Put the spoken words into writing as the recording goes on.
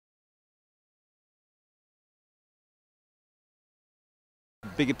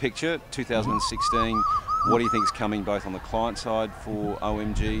bigger picture, 2016, what do you think is coming both on the client side for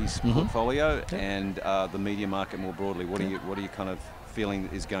OMG's portfolio and the media market more broadly? What are you kind of feeling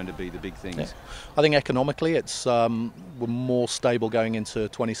is going to be the big things? Yeah. I think economically we're more stable going into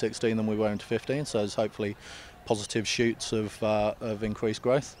 2016 than we were into 15, so there's hopefully positive shoots of increased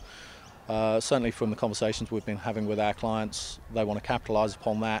growth. Certainly from the conversations we've been having with our clients, they want to capitalise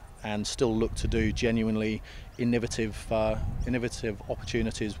upon that and still look to do genuinely innovative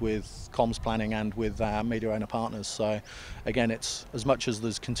opportunities with comms planning and with our media owner partners. So again, it's as much as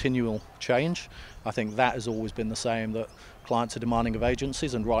there's continual change, I think that has always been the same, that clients are demanding of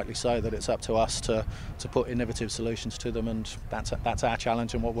agencies, and rightly so, that it's up to us to put innovative solutions to them, and that's our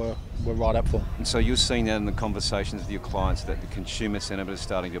challenge and what we're right up for. And so you're seeing that in the conversations with your clients that the consumer sentiment is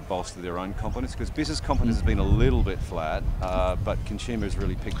starting to bolster their own confidence, because business confidence has been a little bit flat, but consumer has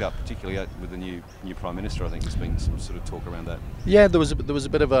really picked up, particularly with the new Prime Minister. I think there's been some sort of talk around that. Yeah, there was a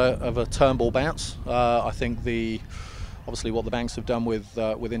bit of a turnbull bounce. I think obviously what the banks have done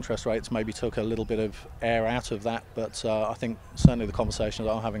with interest rates maybe took a little bit of air out of that, but I think certainly the conversations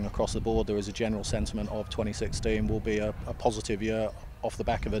I'm having across the board, there is a general sentiment of 2016 will be a positive year off the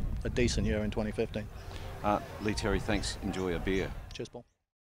back of a decent year in 2015. Lee Terry, thanks. Enjoy a beer. Cheers, Paul.